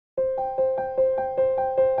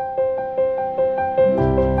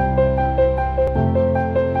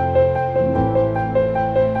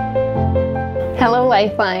Hello,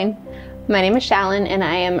 Lifeline. My name is Shalyn, and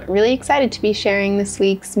I am really excited to be sharing this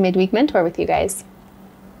week's Midweek Mentor with you guys.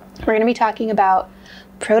 We're going to be talking about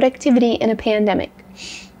productivity in a pandemic.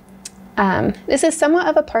 This is somewhat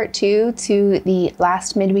of a part 2 to the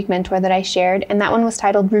last Midweek Mentor that I shared, and that one was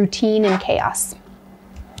titled Routine and Chaos.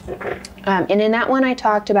 And in that one, I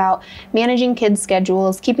talked about managing kids'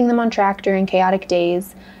 schedules, keeping them on track during chaotic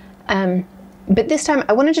days. But this time,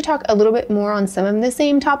 I wanted to talk a little bit more on some of the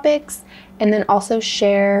same topics, and then also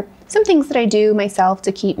share some things that I do myself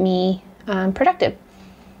to keep me productive.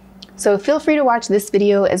 So feel free to watch this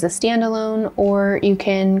video as a standalone, or you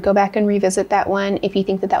can go back and revisit that one if you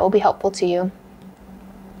think that that will be helpful to you.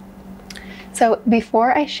 So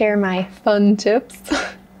before I share my fun tips,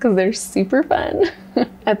 because they're super fun,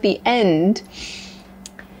 at the end,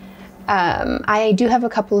 I do have a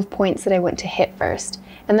couple of points that I want to hit first.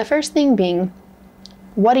 And the first thing being,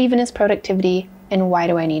 what even is productivity and why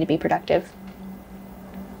do I need to be productive?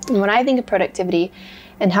 And when I think of productivity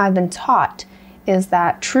and how I've been taught is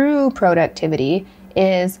that true productivity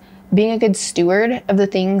is being a good steward of the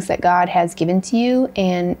things that God has given to you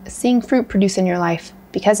and seeing fruit produce in your life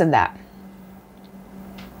because of that.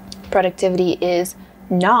 Productivity is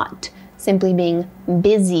not simply being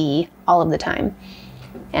busy all of the time.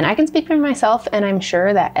 And I can speak for myself, and I'm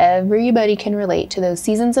sure that everybody can relate to those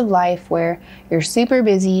seasons of life where you're super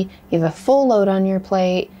busy, you have a full load on your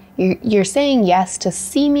plate, you're saying yes to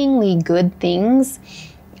seemingly good things,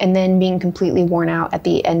 and then being completely worn out at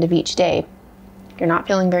the end of each day. You're not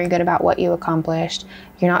feeling very good about what you accomplished.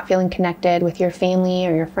 You're not feeling connected with your family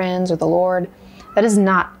or your friends or the Lord. That is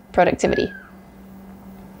not productivity.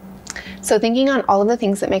 So thinking on all of the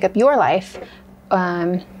things that make up your life,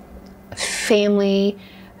 family,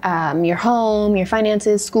 your home, your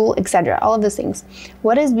finances, school, etc., all of those things.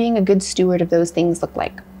 What does being a good steward of those things look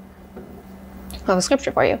like? I have a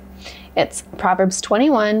scripture for you. It's Proverbs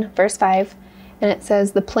 21, verse 5, and it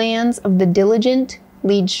says, "The plans of the diligent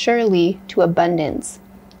lead surely to abundance,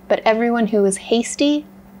 but everyone who is hasty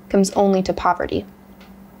comes only to poverty."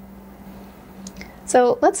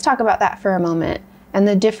 So let's talk about that for a moment and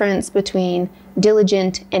the difference between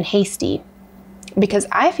diligent and hasty. Because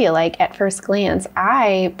I feel like at first glance,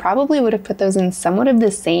 I probably would have put those in somewhat of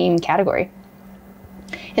the same category.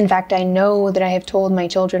 In fact, I know that I have told my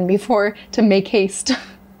children before to make haste.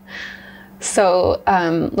 So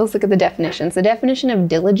let's look at the definitions. The definition of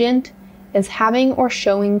diligent is having or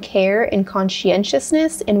showing care and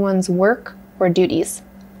conscientiousness in one's work or duties.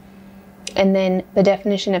 And then the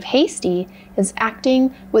definition of hasty is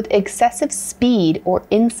acting with excessive speed or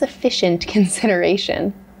insufficient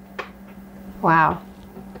consideration. Wow.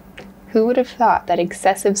 Who would have thought that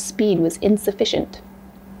excessive speed was insufficient?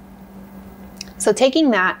 So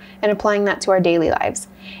taking that and applying that to our daily lives,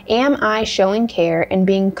 am I showing care and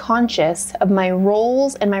being conscious of my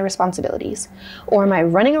roles and my responsibilities? Or am I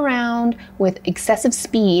running around with excessive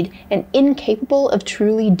speed and incapable of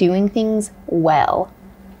truly doing things well?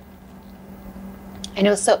 I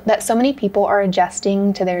know that so many people are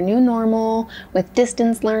adjusting to their new normal with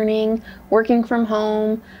distance learning, working from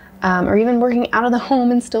home, or even working out of the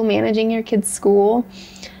home and still managing your kids' school.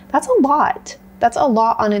 That's a lot. That's a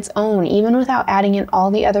lot on its own, even without adding in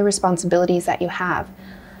all the other responsibilities that you have.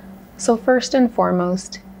 So first and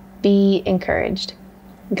foremost, be encouraged.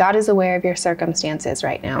 God is aware of your circumstances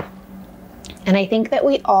right now. And I think that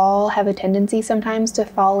we all have a tendency sometimes to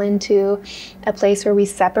fall into a place where we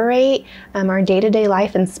separate our day-to-day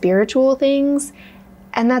life and spiritual things,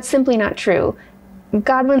 and that's simply not true.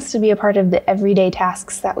 God wants to be a part of the everyday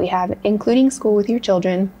tasks that we have, including school with your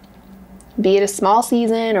children. Be it a small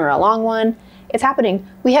season or a long one, it's happening.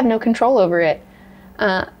 We have no control over it.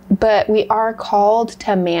 But we are called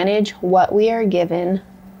to manage what we are given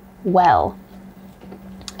well.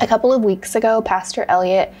 A couple of weeks ago, Pastor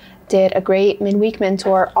Elliott did a great midweek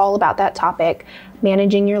mentor all about that topic,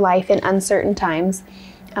 managing your life in uncertain times.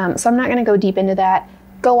 So I'm not going to go deep into that.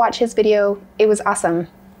 Go watch his video. It was awesome.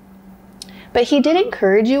 But he did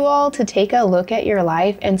encourage you all to take a look at your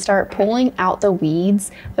life and start pulling out the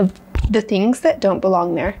weeds of the things that don't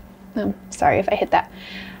belong there. Sorry if I hit that.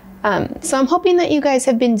 So I'm hoping that you guys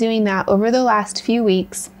have been doing that over the last few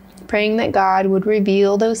weeks, praying that God would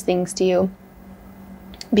reveal those things to you.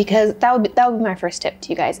 Because that would be my first tip to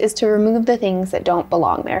you guys, is to remove the things that don't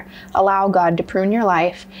belong there. Allow God to prune your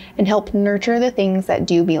life and help nurture the things that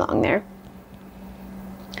do belong there.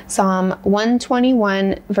 Psalm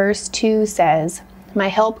 121 verse 2 says, "My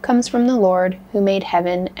help comes from the Lord who made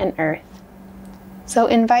heaven and earth." So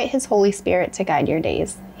invite His Holy Spirit to guide your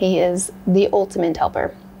days. He is the ultimate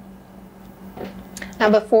helper. Now,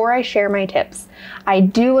 before I share my tips, I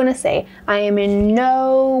do want to say I am in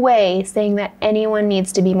no way saying that anyone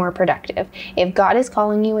needs to be more productive. If God is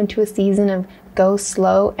calling you into a season of go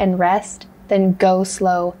slow and rest, then go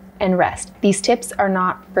slow and rest. These tips are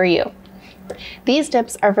not for you. These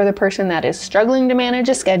tips are for the person that is struggling to manage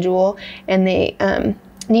a schedule and they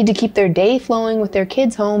need to keep their day flowing with their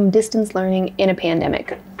kids home, distance learning in a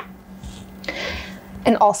pandemic.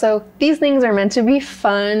 And also, these things are meant to be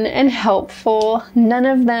fun and helpful. None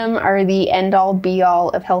of them are the end-all be-all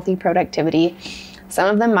of healthy productivity. Some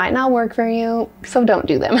of them might not work for you, so don't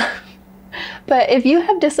do them. But if you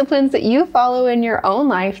have disciplines that you follow in your own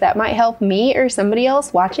life that might help me or somebody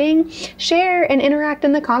else watching, share and interact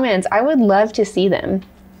in the comments. I would love to see them.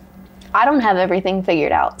 I don't have everything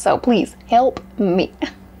figured out, so please help me.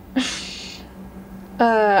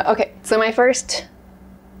 Okay, so my first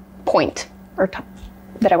point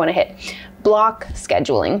that I want to hit, block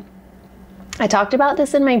scheduling. I talked about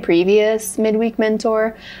this in my previous midweek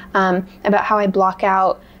mentor, about how I block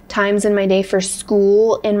out times in my day for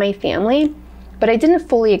school and my family, but I didn't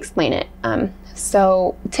fully explain it.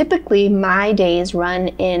 So typically my days run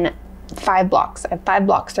in 5 blocks. I have 5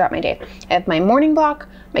 blocks throughout my day. I have my morning block,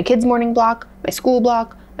 my kids' morning block, my school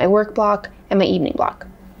block, my work block, and my evening block.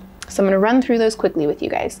 So I'm going to run through those quickly with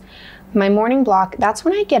you guys. My morning block, that's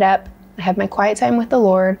when I get up, I have my quiet time with the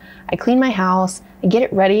Lord, I clean my house, I get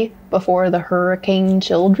it ready before the hurricane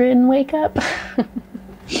children wake up.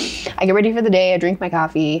 I get ready for the day, I drink my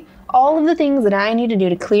coffee, all of the things that I need to do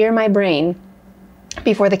to clear my brain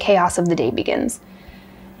before the chaos of the day begins.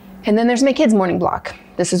 And then there's my kids' morning block.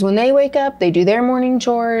 This is when they wake up, they do their morning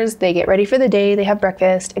chores, they get ready for the day, they have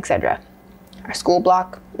breakfast, etc. Our school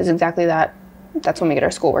block is exactly that. That's when we get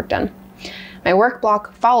our schoolwork done. My work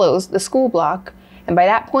block follows the school block, and by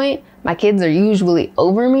that point, my kids are usually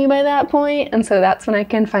over me by that point, and so that's when I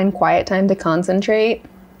can find quiet time to concentrate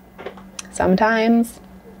sometimes.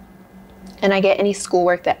 And I get any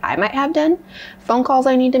schoolwork that I might have done, phone calls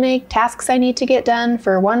I need to make, tasks I need to get done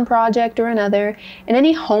for one project or another, and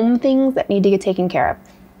any home things that need to get taken care of.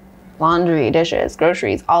 Laundry, dishes,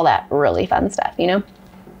 groceries, all that really fun stuff, you know?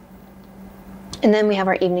 And then we have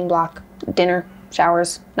our evening block, dinner,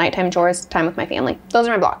 showers, nighttime chores, time with my family. Those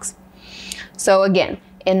are my blocks. So again,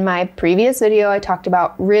 in my previous video, I talked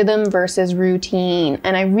about rhythm versus routine,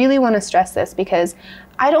 and I really want to stress this because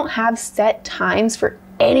I don't have set times for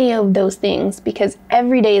any of those things because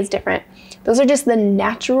every day is different. Those are just the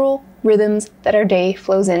natural rhythms that our day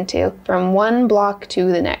flows into from one block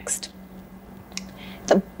to the next.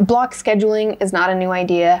 The block scheduling is not a new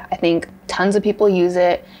idea. I think tons of people use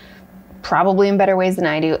it, probably in better ways than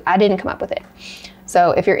I do. I didn't come up with it.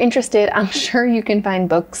 So if you're interested, I'm sure you can find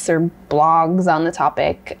books or blogs on the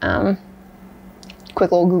topic.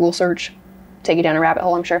 Quick little Google search, take you down a rabbit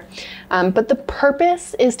hole, I'm sure. But the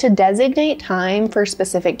purpose is to designate time for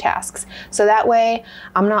specific tasks. So that way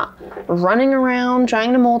I'm not running around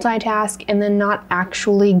trying to multitask and then not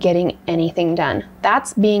actually getting anything done.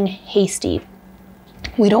 That's being hasty.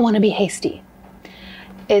 We don't want to be hasty.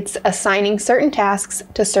 It's assigning certain tasks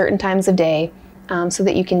to certain times of day so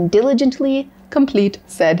that you can diligently complete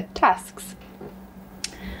said tasks.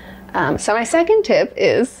 So my second tip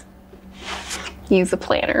is use a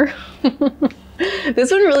planner.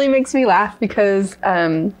 This one really makes me laugh because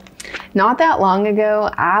not that long ago,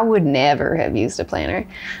 I would never have used a planner.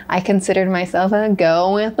 I considered myself a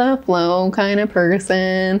go with the flow kind of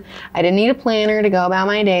person. I didn't need a planner to go about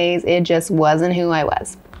my days. It just wasn't who I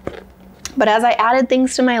was. But as I added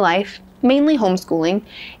things to my life, mainly homeschooling,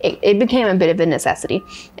 it became a bit of a necessity.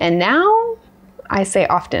 And now I say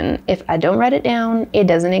often, if I don't write it down, it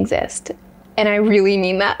doesn't exist. And I really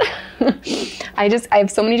mean that. I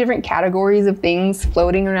have so many different categories of things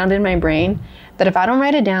floating around in my brain that if I don't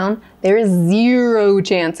write it down, there is zero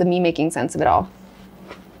chance of me making sense of it all.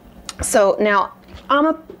 So now I'm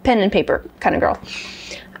a pen and paper kind of girl.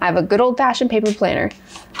 I have a good old-fashioned paper planner.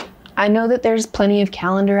 I know that there's plenty of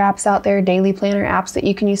calendar apps out there, daily planner apps that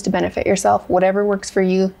you can use to benefit yourself. Whatever works for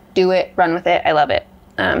you, do it, run with it. I love it.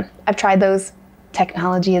 I've tried those.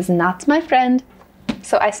 Technology is not my friend,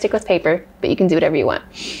 so I stick with paper, but you can do whatever you want.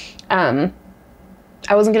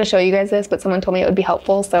 I wasn't going to show you guys this, but someone told me it would be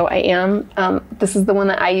helpful, so I am. This is the one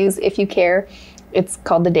that I use if you care. It's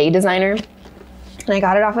called the Day Designer, and I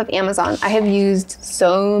got it off of Amazon. I have used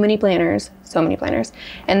so many planners,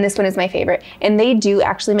 and this one is my favorite. And they do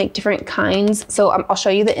actually make different kinds, so I'll show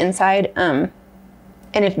you the inside, and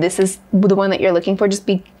if this is the one that you're looking for, just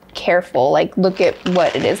be careful. Like, look at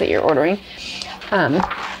what it is that you're ordering.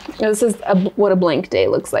 This is what a blank day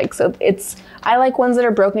looks like. So I like ones that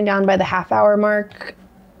are broken down by the half-hour mark,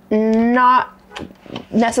 not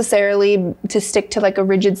necessarily to stick to like a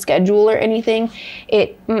rigid schedule or anything.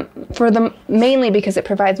 Mainly because it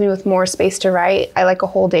provides me with more space to write. I like a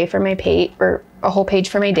whole day for my page, or a whole page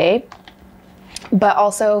for my day. But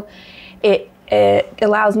also it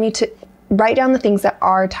allows me to write down the things that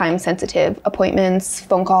are time sensitive, appointments,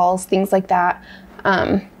 phone calls, things like that.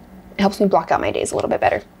 It helps me block out my days a little bit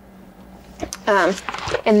better.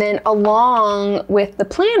 And then along with the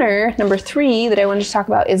planner, number 3 that I wanted to talk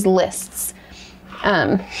about is lists.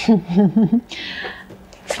 I'm going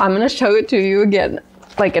to show it to you again,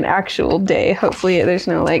 like an actual day. Hopefully there's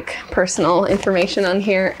no like personal information on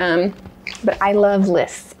here. But I love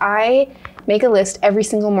lists. I make a list every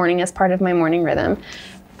single morning as part of my morning rhythm.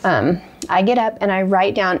 I get up and I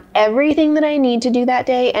write down everything that I need to do that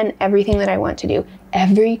day and everything that I want to do.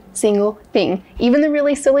 Every single thing. Even the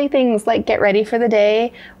really silly things like get ready for the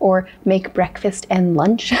day or make breakfast and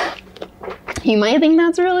lunch. You might think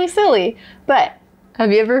that's really silly, but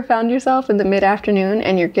have you ever found yourself in the mid-afternoon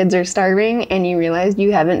and your kids are starving and you realize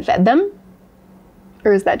you haven't fed them?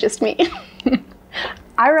 Or is that just me?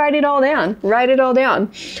 I write it all down.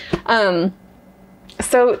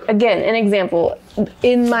 So again, an example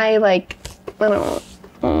in my like, I don't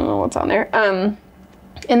know what's on there.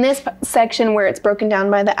 In this section where it's broken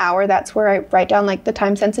down by the hour, that's where I write down like the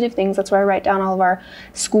time sensitive things. That's where I write down all of our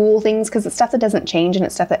school things because it's stuff that doesn't change and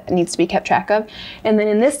it's stuff that needs to be kept track of. And then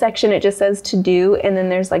in this section, it just says to do, and then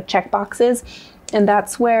there's like check boxes. And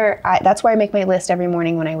that's where I make my list every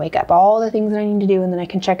morning when I wake up, all the things that I need to do, and then I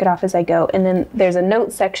can check it off as I go. And then there's a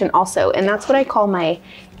notes section also, and that's what I call my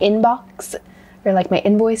inbox, or like my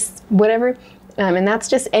invoice, whatever. And that's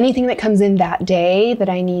just anything that comes in that day that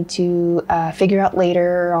I need to figure out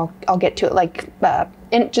later. I'll get to it, like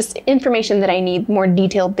just information that I need, more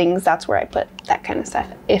detailed things. That's where I put that kind of stuff,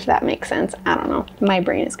 if that makes sense. I don't know. My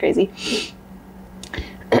brain is crazy.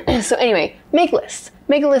 So anyway, make lists.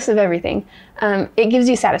 Make a list of everything. It gives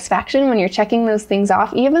you satisfaction when you're checking those things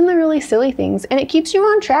off, even the really silly things, and it keeps you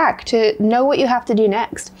on track to know what you have to do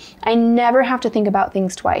next. I never have to think about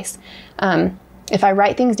things twice. If I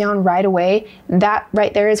write things down right away, that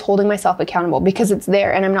right there is holding myself accountable because it's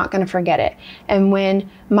there and I'm not going to forget it. And when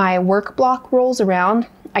my work block rolls around,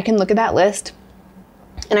 I can look at that list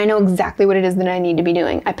and I know exactly what it is that I need to be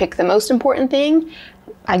doing. I pick the most important thing,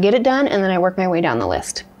 I get it done, and then I work my way down the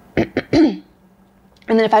list.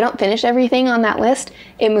 And then if I don't finish everything on that list,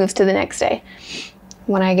 it moves to the next day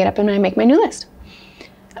when I get up and I make my new list.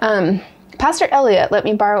 Pastor Elliott let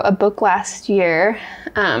me borrow a book last year,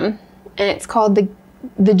 and it's called the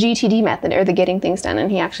GTD method, or the Getting Things Done,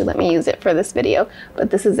 and he actually let me use it for this video, but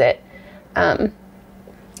this is it. And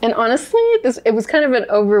honestly, it was kind of an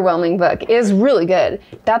overwhelming book. It was really good.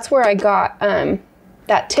 That's where I got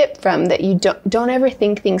that tip from, that you don't ever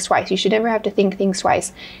think things twice. You should never have to think things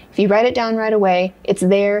twice. If you write it down right away, it's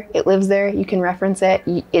there, it lives there, you can reference it.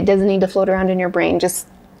 It doesn't need to float around in your brain, just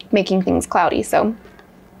making things cloudy. So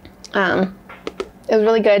it was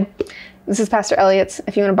really good. This is Pastor Elliott's.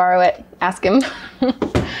 If you want to borrow it, ask him.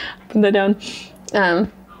 Put that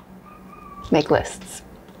down. Make lists.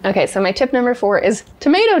 Okay, so my tip number 4 is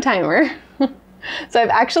tomato timer. So I've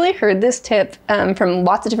actually heard this tip from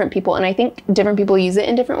lots of different people, and I think different people use it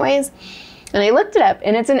in different ways. And I looked it up,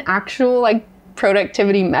 and it's an actual like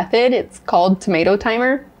productivity method. It's called tomato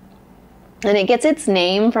timer. And it gets its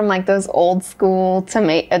name from like those old school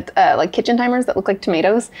like kitchen timers that look like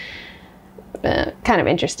tomatoes. Kind of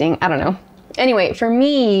interesting. I don't know. Anyway, for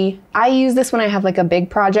me, I use this when I have like a big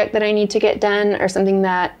project that I need to get done or something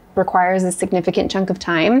that requires a significant chunk of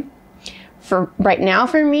time. For right now,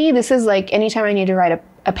 for me, this is like anytime I need to write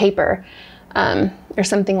a paper or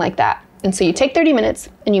something like that. And so you take 30 minutes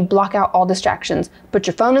and you block out all distractions. Put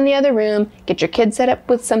your phone in the other room, get your kids set up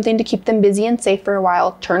with something to keep them busy and safe for a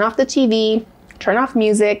while, turn off the TV, turn off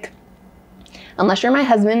music. Unless you're my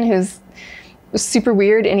husband, who's super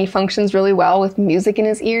weird and he functions really well with music in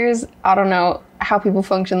his ears. I don't know how people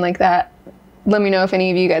function like that. Let me know if any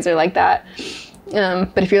of you guys are like that.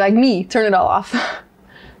 But if you're like me, turn it all off.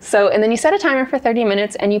 So, and then you set a timer for 30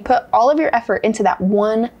 minutes and you put all of your effort into that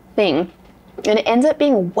one thing. And it ends up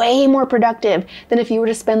being way more productive than if you were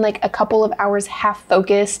to spend like a couple of hours half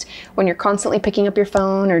focused when you're constantly picking up your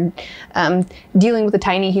phone or dealing with the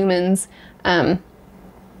tiny humans. And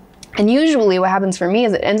usually what happens for me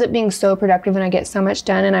is it ends up being so productive and I get so much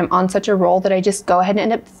done and I'm on such a roll that I just go ahead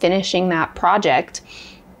and end up finishing that project.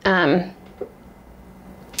 And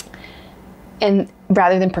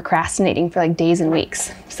rather than procrastinating for like days and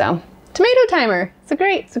weeks. So tomato timer, it's a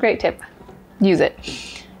great tip. Use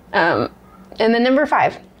it. And then number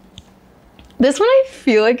 5, this one I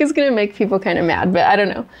feel like is gonna make people kind of mad, but I don't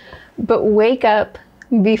know. But wake up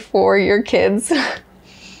before your kids.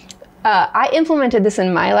 I implemented this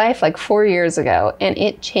in my life like 4 years ago, and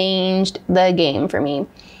it changed the game for me.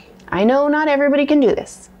 I know not everybody can do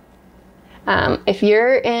this. If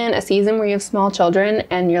you're in a season where you have small children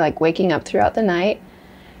and you're like waking up throughout the night,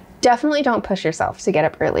 definitely don't push yourself to get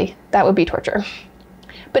up early. That would be torture.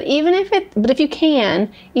 But if you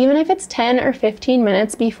can, even if it's 10 or 15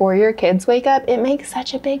 minutes before your kids wake up, it makes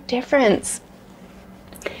such a big difference.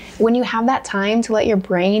 When you have that time to let your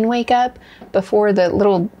brain wake up before the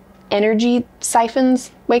little energy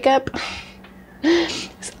siphons wake up.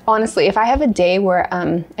 Honestly, if I have a day where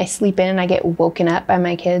I sleep in and I get woken up by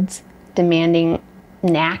my kids demanding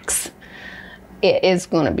snacks, it is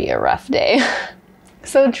going to be a rough day.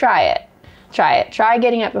 So try it. Try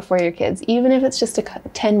getting up before your kids, even if it's just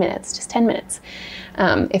 10 minutes, just 10 minutes.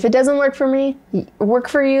 If it doesn't work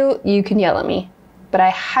for you, you can yell at me. But I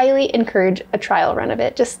highly encourage a trial run of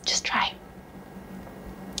it. Just try.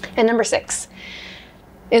 And number 6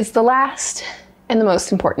 is the last and the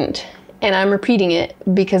most important. And I'm repeating it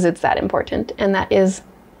because it's that important. And that is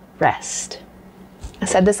rest. I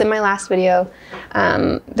said this in my last video.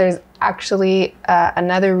 There's actually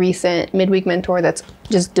another recent midweek mentor that's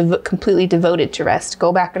just completely devoted to rest.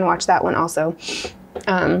 Go back and watch that one also.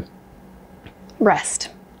 Rest.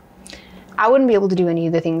 I wouldn't be able to do any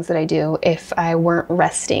of the things that I do if I weren't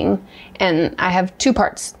resting. And I have 2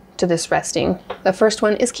 parts to this resting. The first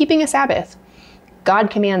one is keeping a Sabbath. God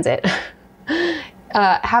commands it.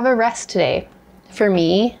 Have a rest today. For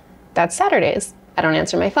me, that's Saturdays. I don't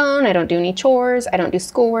answer my phone. I don't do any chores. I don't do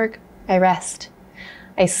schoolwork. I rest.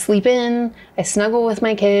 I sleep in. I snuggle with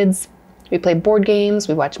my kids. We play board games.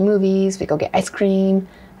 We watch movies. We go get ice cream.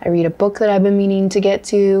 I read a book that I've been meaning to get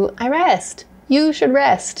to. I rest. You should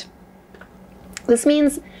rest. This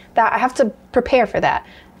means that I have to prepare for that.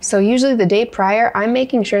 So usually the day prior, I'm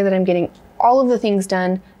making sure that I'm getting all of the things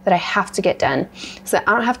done that I have to get done so that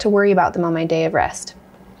I don't have to worry about them on my day of rest.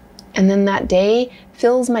 And then that day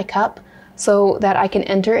fills my cup so that I can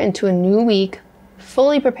enter into a new week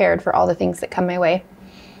fully prepared for all the things that come my way.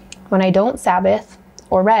 When I don't Sabbath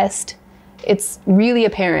or rest, it's really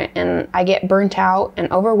apparent and I get burnt out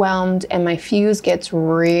and overwhelmed and my fuse gets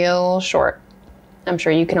real short. I'm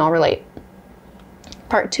sure you can all relate.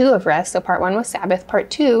 Part 2 of rest, so part 1 was Sabbath, part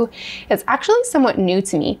 2 is actually somewhat new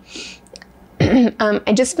to me.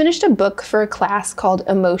 I just finished a book for a class called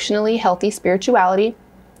Emotionally Healthy Spirituality.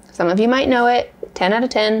 Some of you might know it. 10 out of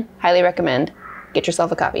 10. Highly recommend. Get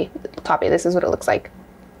yourself a copy. This is what it looks like.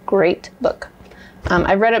 Great book.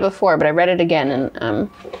 I've read it before, but I read it again. And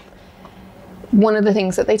one of the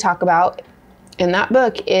things that they talk about in that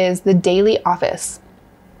book is the daily office,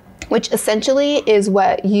 which essentially is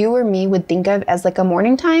what you or me would think of as like a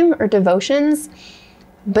morning time or devotions,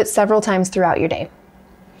 but several times throughout your day.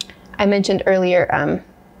 I mentioned earlier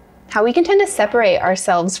how we can tend to separate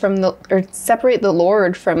ourselves separate the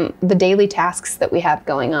Lord from the daily tasks that we have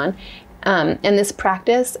going on. And this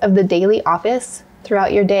practice of the daily office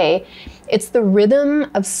throughout your day, it's the rhythm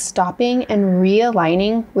of stopping and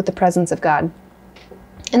realigning with the presence of God.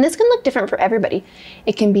 And this can look different for everybody.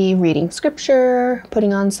 It can be reading scripture,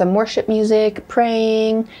 putting on some worship music,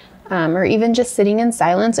 praying, or even just sitting in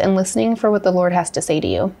silence and listening for what the Lord has to say to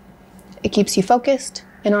you. It keeps you focused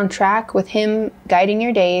and on track with Him guiding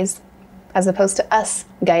your days, as opposed to us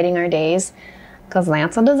guiding our days, because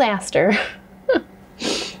that's a disaster.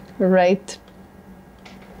 Right.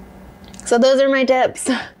 So those are my tips.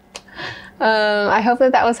 I hope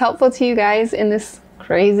that was helpful to you guys in this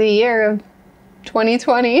crazy year of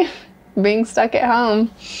 2020, being stuck at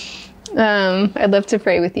home. I'd love to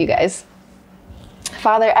pray with you guys.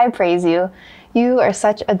 Father, I praise you. You are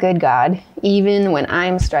such a good God, even when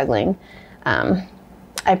I'm struggling.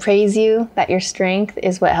 I praise you that your strength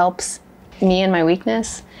is what helps me in my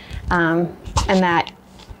weakness, and that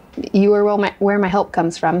you are where my help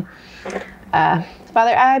comes from.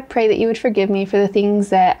 Father, I pray that you would forgive me for the times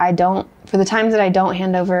that I don't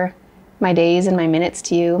hand over my days and my minutes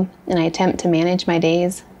to you, and I attempt to manage my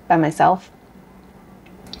days by myself.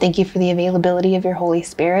 Thank you for the availability of your Holy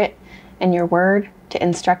Spirit and your word to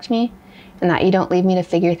instruct me, and that you don't leave me to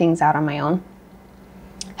figure things out on my own.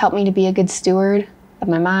 Help me to be a good steward of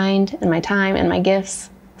my mind and my time and my gifts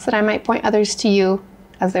so that I might point others to you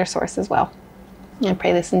as their source as well. And I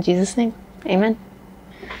pray this in Jesus' name. Amen.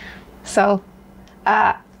 So,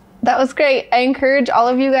 that was great. I encourage all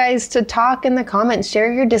of you guys to talk in the comments.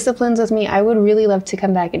 Share your disciplines with me. I would really love to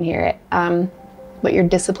come back and hear it, what your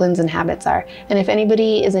disciplines and habits are. And if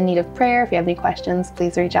anybody is in need of prayer, if you have any questions,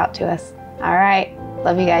 please reach out to us. All right.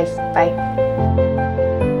 Love you guys. Bye.